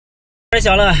我是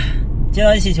小乐，接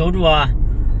到一起求助啊，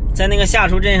在那个下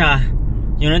厨镇上，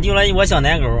有人丢了一窝小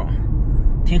奶狗，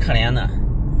挺可怜的，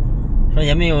说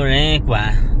也没有人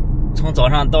管，从早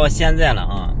上到现在了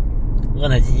啊，饿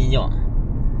得叽叽叫，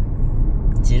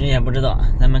几只也不知道，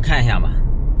咱们看一下吧。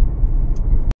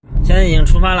现在已经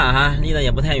出发了哈，离得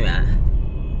也不太远。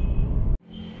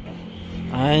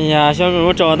哎呀，小狗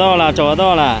狗找到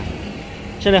了，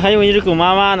这里还有一只狗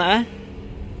妈妈呢，哎。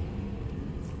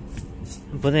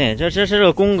不对，这是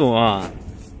个公狗啊，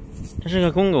这是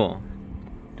个公狗，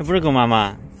这不是狗妈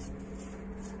妈，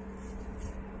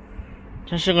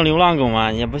这是个流浪狗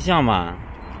吗？也不像吧，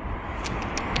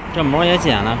这毛也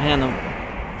剪了，看见都，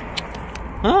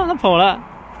啊，它跑了，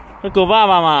这狗爸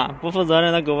爸嘛，不负责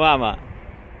任的狗爸爸。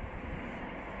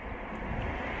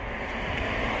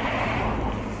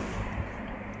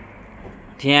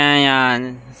天呀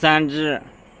，3只，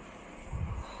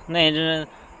那只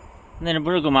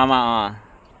不是狗妈妈啊。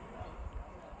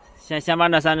先把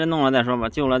这3只弄了再说吧，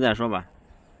救了再说吧。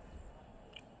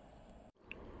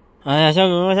哎呀，小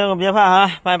狗别怕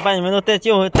哈，把你们都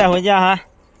带回家哈。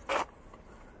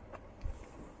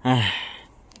哎，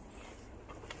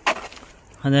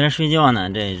还在这睡觉呢，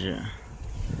这一只，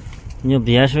你就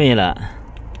别睡了，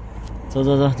走，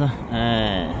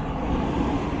哎，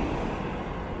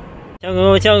小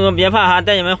狗别怕哈，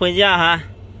带你们回家哈。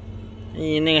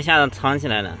你那个下子藏起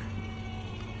来了。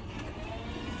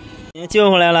又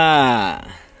救回来了，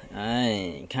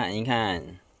哎，看一看，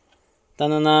当，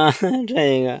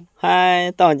这个，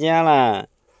嗨，到家了，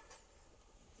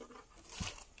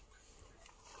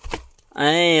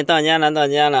哎，到家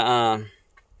了啊！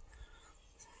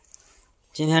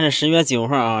今天是10月9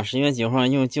号啊，10月9号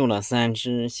又救了3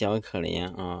只小可怜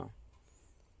啊！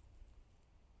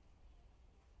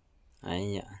哎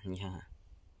呀，你看，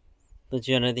都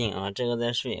撅着腚啊，这个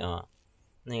在睡啊，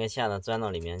那个下子钻到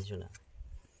里面去了。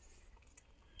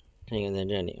这个在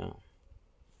这里啊，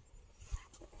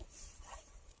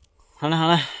好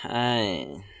了，哎，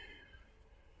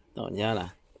到家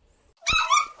了。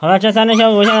好了，这3只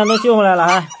小狗现在都救回来了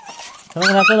啊，咱们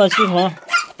给它收到气筒。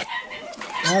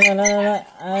来，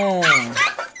哎。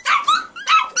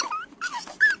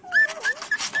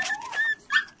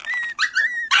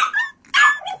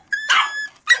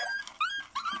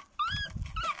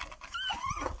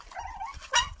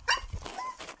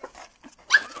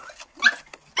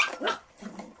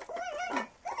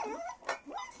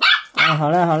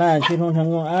好嘞，驱虫成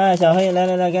功！哎，小黑，来，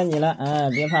该你了！哎，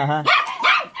别怕哈。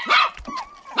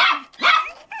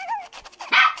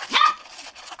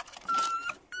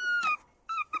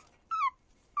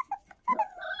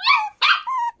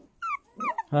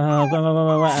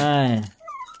乖，哎。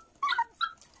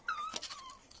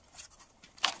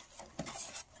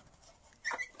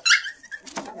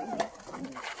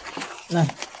来。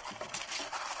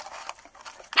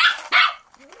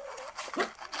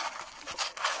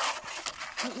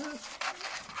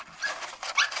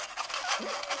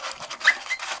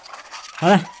好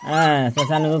了，哎，这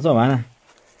3只都做完了。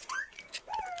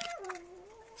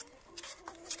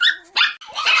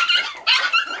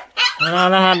好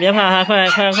了，别怕哈，快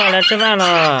来吃饭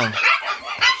喽！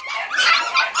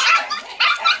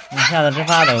你吓得直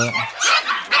发抖。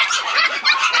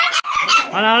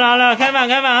好了，开饭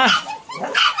啊！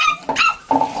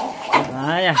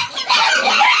哎呀！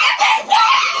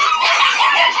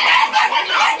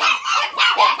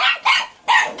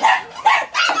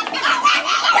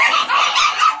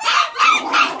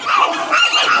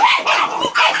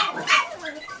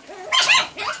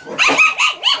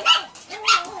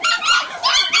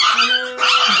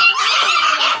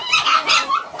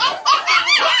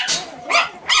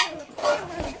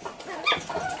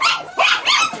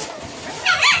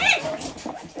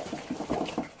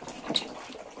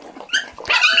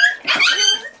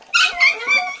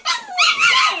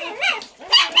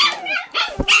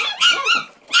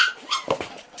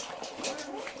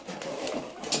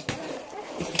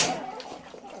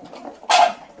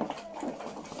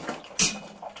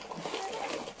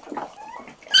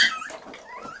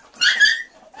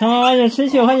赶紧吃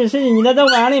去！你在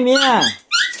碗里面，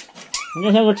你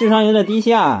这小狗智商有点低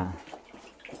下。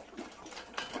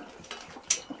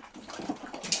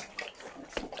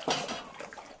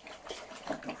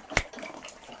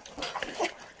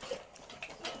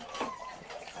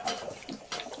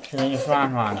吃的一刷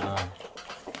刷的啊。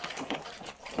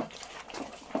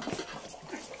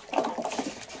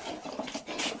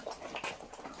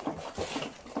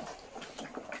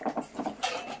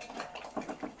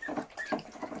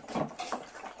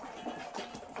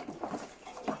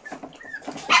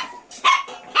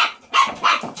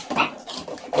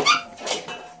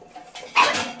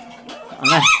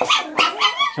来，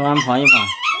吃完跑一跑。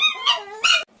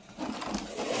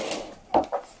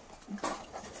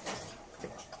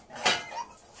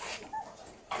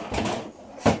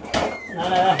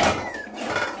来，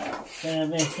这是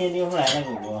被新丢出来的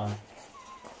狗狗。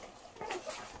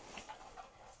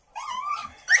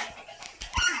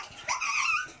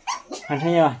快吃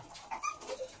去吧。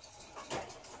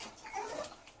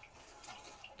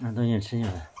都已经吃去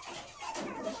了。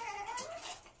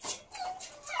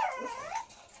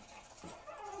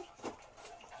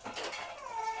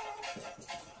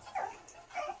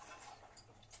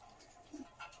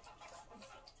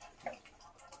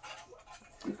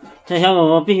这小狗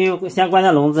狗必须先关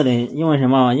在笼子里，因为什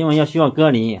么？因为需要隔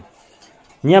离。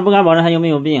你也不敢保证它有没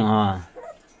有病啊。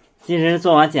即使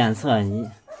做完检测，你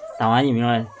打完疫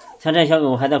苗，像这小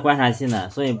狗还在观察期呢，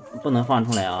所以不能放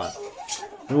出来啊。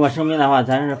如果生病的话，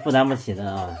咱是负担不起的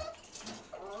啊。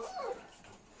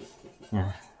你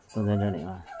看，都在这里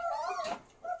啊。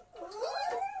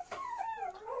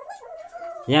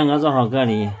严格做好隔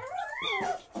离。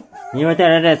一会儿带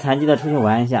着这残疾的出去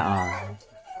玩一下啊。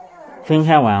分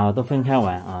开玩啊，都分开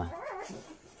玩啊，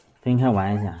分开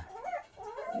玩一下。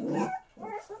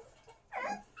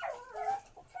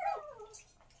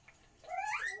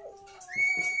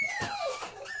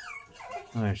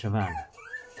一会儿吃饭了，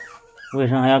卫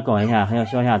生还要搞一下，还要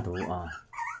消下毒啊。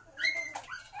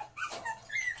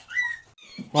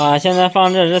哇，现在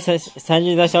放这只残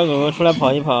疾的小狗狗出来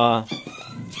跑一跑啊！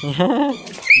你看，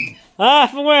啊，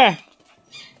富贵，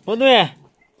不对，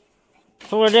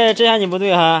富贵这下你不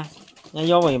对哈。要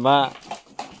摇尾巴，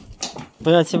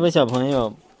不要欺负小朋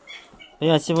友，不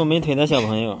要欺负没腿的小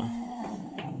朋友。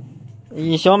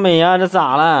咦，小美呀，这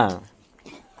咋了？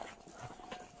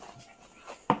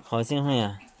好兴奋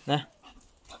呀！来，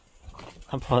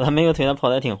他没有腿，他跑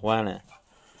得挺欢的。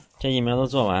这疫苗都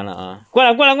做完了啊！过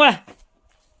来，过来，过来！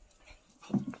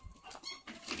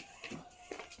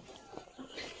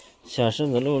小狮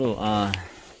子露露啊！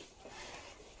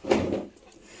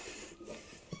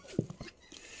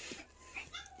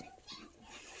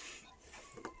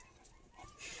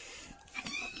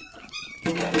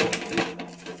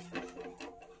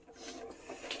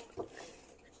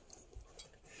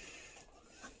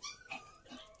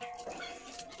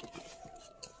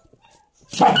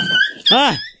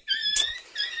啊，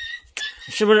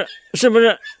是不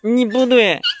是你不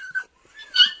对？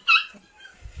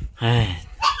哎，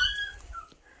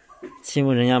欺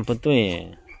负人家不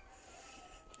对，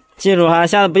记住哈，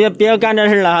下次别要干这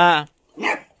事了哈，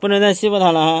不准再欺负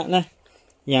他了哈。来，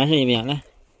演示一遍，来，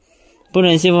不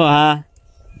准欺负哈。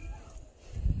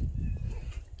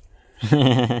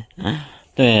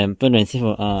对，不准欺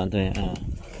负啊，对啊，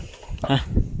啊。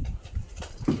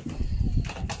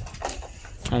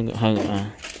好狗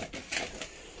啊！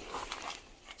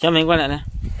小美过来来，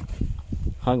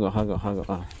好狗啊！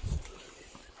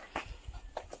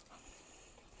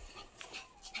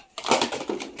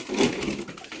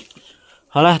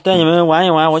好了，带你们玩一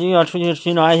玩，我就要出去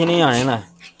寻找爱心领养人了。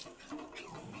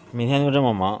每天就这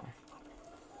么忙。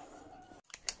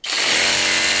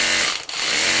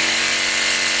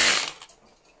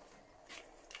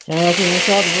现在要进行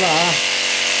消毒了啊！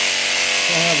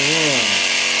消毒。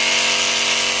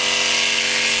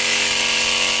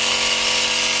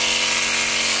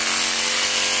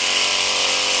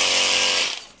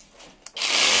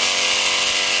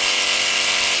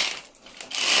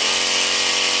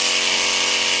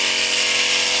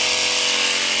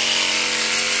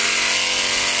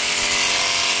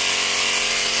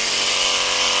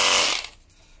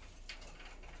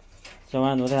消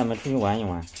完毒带他们出去玩一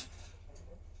玩，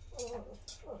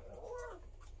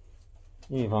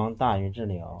预防大于治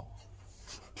疗。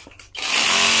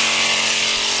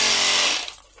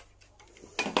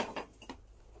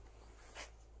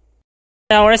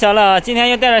我是小乐，今天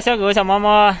又带着小狗小猫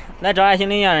猫来找爱心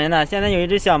领养人呢。现在有一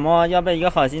只小猫要被一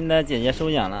个好心的姐姐收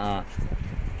养了啊，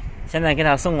现在给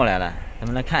它送过来了，咱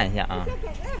们来看一下啊。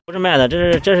不是卖的，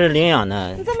这是领养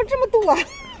的。怎么这么多？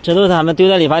这都是他们丢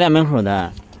在理发店门口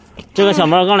的。这个小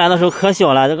猫刚来的时候可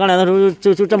小了，刚来的时候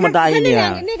就这么大一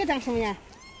点。那个长什么呀？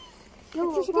这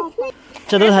是个灰。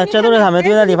这都是他们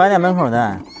丢在理发店门口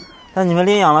的。但你们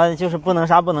领养了，就是不能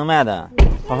杀不能卖的，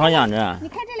好好养着。你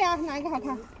看这俩哪一个好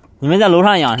看？你们在楼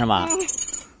上养是吧？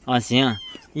啊，行，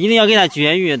一定要给它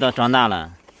绝育，到长大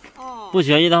了。哦。不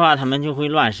绝育的话，它们就会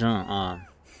乱生啊。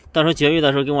到时候绝育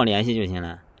的时候跟我联系就行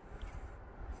了。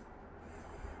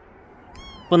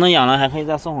不能养了还可以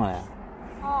再送回来。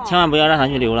千万不要让它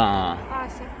去流浪啊！啊，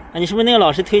行。啊，你是不是那个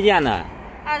老师推荐的？啊，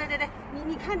对，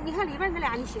你看里边那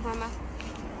俩你喜欢吗？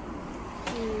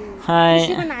还你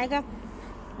喜欢哪一个？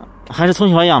还是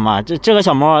从小养吧，这个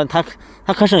小猫它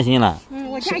可省心了。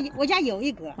我我家有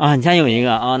一个啊，你家有一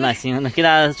个哦，那行，那给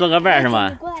他做个伴是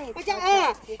吗？我家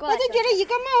我就觉得一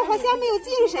个猫好像没有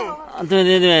精神。啊，对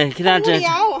对对，给他这，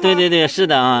对对对，是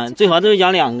的啊，最好都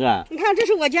养2个。你看，这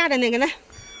是我家的那个呢。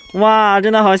哇，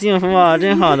真的好幸福啊，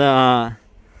真好的啊，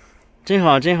真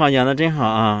好真好，养的真好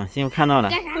啊，幸福看到了。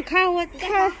我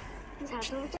看。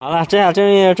好了，这样终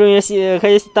于可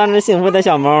以当成幸福的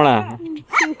小猫了，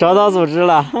找到组织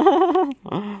了，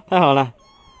太好了。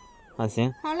好，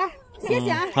行。好了，谢谢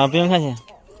啊。好，不用客气。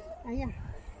哎呀，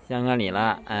香格里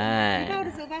拉，哎。你抱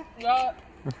着走吧。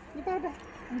你抱着，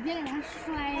你别给它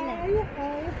摔了。哎呀，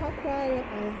好可爱呀！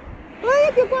哎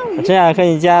呀，别挂我。这样和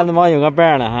你家的猫有个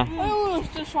伴了哈。哎呦，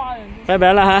这刷人。拜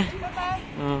拜了哈。拜拜。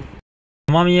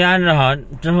猫咪安置好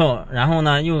之后，然后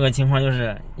呢，又有个情况就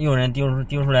是又有人丢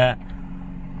出来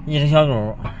一只小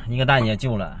狗，一个大姐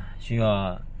救了，需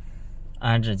要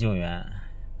安置救援。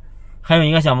还有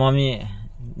一个小猫咪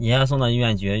也要送到医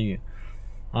院绝育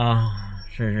啊，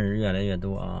事是越来越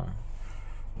多啊，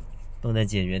都得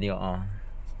解决掉啊。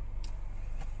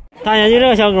大姐就这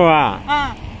个小狗啊？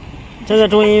啊，这是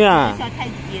中医院。小泰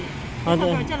迪。啊，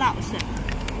对。这老实。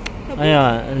哎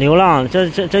呀，流浪，这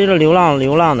就是流浪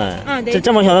的。对。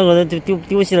这么小的狗都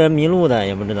丢弃了，迷路的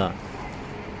也不知道。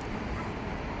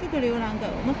这个流浪狗，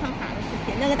我们看发的视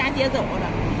频，那个大姐走了，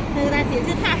那个大姐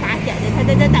是她发现的，她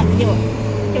在这等着我，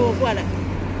叫我过来。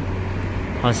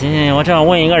好，行，我正好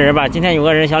问一个人吧，今天有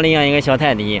个人想领养一个小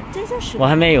泰迪，我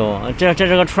还没有，这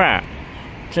是个串儿，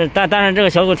但是这个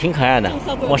小狗挺可爱的，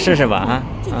我试试吧啊。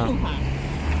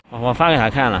我发给他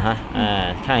看了哈，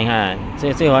哎，看一看，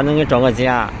最好能给找个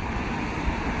家。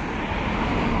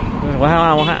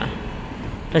我看，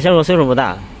这小狗岁数不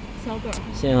大，小狗，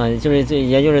行啊，也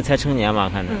就是才成年吧，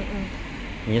看着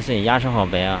，1岁，牙齿好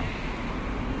白啊。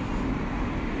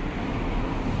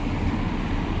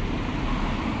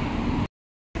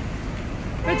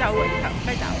别找我一趟，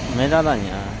别找我。没找到你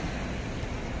啊？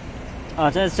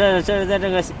啊，这是在这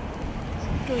个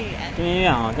中医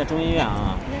院啊，在中医院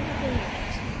啊。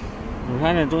乳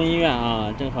山市中医院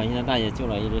啊，正好现在大姐救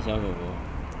了一只小狗狗。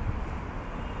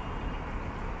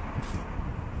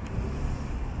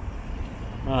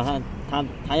啊，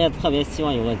他也特别希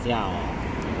望有个家啊。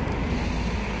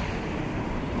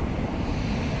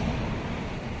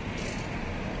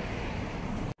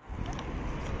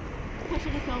它是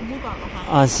个小母狗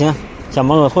哈。啊，行，小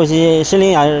母狗后期是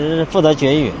领养负责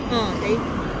绝育。对。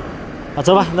啊，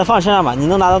走吧，那放车上吧，你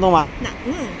能拿得动吗？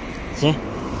能。行。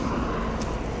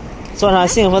坐上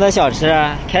幸福的小车，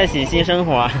开启新生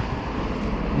活。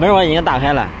门我已经打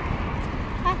开了。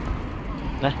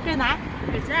来。在哪？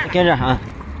跟着啊。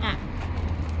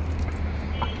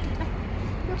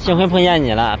幸亏碰见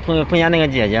你了，碰见那个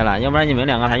姐姐了，要不然你们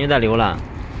2个还就在流浪。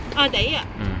啊，对呀。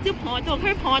就开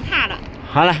始碰到她了。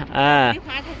好了，哎，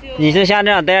你就先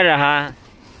这样待着哈，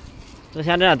就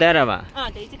先这样待着吧。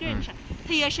对，就这样吃。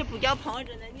他也是不叫朋友，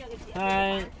真的那个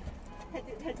姐。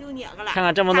他就那个了。看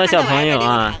看这么多小朋友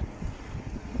啊。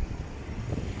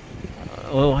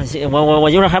我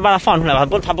一会儿还把它放出来吧，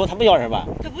他不咬人吧？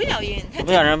他不咬人，他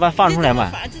不咬人，把它放出来吧。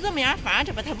就这么样放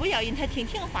着吧，他不咬人，他挺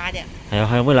滑的。哎呀，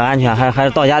还为了安全，还是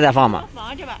到家再放吧。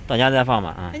放着吧。到家再放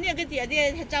吧啊。那个姐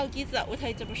姐她着急走，她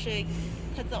这不是，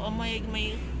她走没。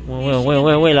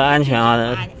为了安全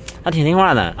啊，他挺听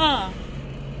话的。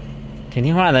挺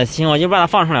听话的。行，我就把它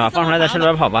放出来吧，放出来在车里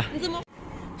边跑吧。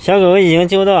小狗已经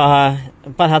救到哈，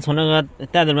把它从这个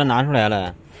袋子里边拿出来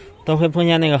了，多亏碰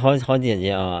见那个好姐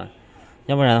姐啊。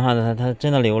要不然的话呢，它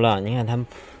真的流浪。你看它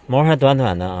毛还短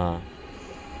短的啊，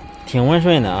挺温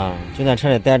顺的啊，就在车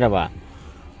里待着吧。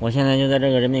我现在就在这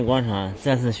个人民广场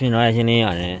再次寻找爱心领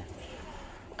养人。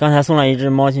刚才送了一只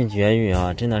猫去绝育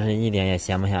啊，真的是一点也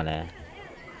闲不下来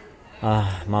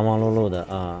啊，忙忙碌碌的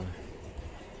啊。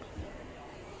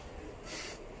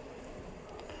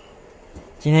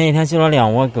今天一天救了2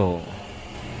窝狗，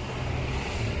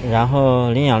然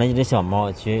后领养了一只小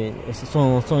猫，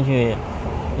送去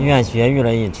医院绝育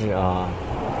了一只啊，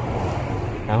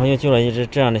然后又救了一只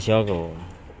这样的小狗，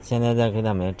现在在给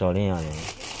他们找领养人。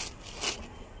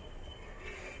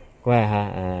乖哈，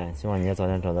哎，希望你也早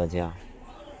点找到家。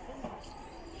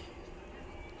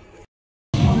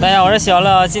大家好，我是小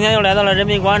乐，今天又来到了人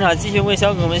民广场，继续为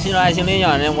小狗们寻找爱心领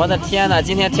养人。我的天哪，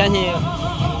今天天气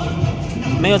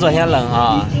没有昨天冷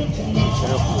啊，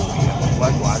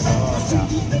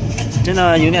真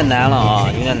的有点难了啊，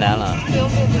有点难了。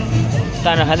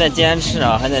但是还在坚持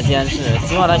啊，还在坚持，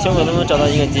希望咱小狗都能找到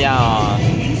一个家啊。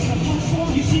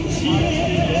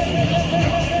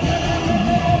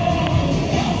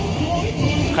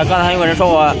刚才还有个人说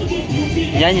我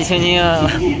年纪轻轻，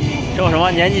说我什么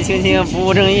年纪轻轻不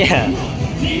务正业，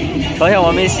嘲笑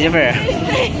我没媳妇儿。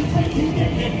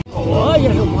我也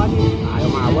是我的，哎呀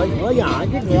妈，我养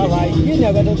的这吧，一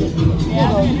那个都是。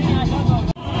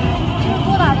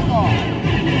多大的狗？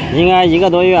应该1个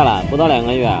多月了，不到2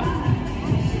个月。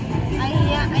哎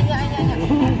呀，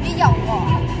别咬我！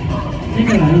接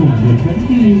下来我们的传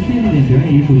递现点表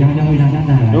演艺术家将为大家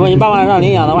带来。如果你爸爸让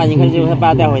领养的话，你可以就把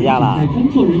他带回家了。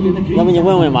要不你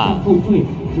问问吧。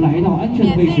来到安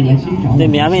全位置来欣赏。对，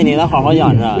免费领的，好好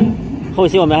养着。后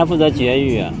期我们还负责绝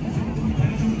育。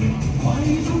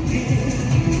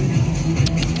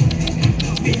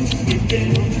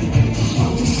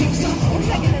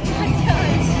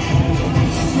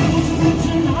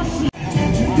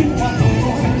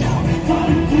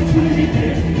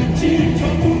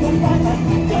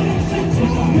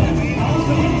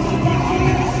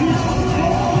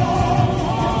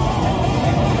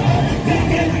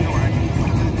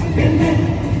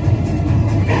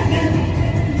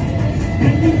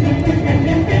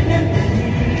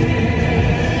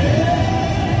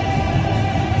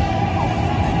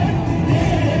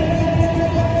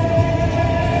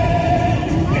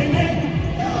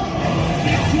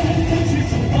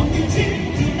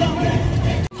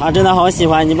他真的好喜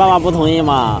欢，你爸爸不同意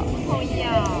吗？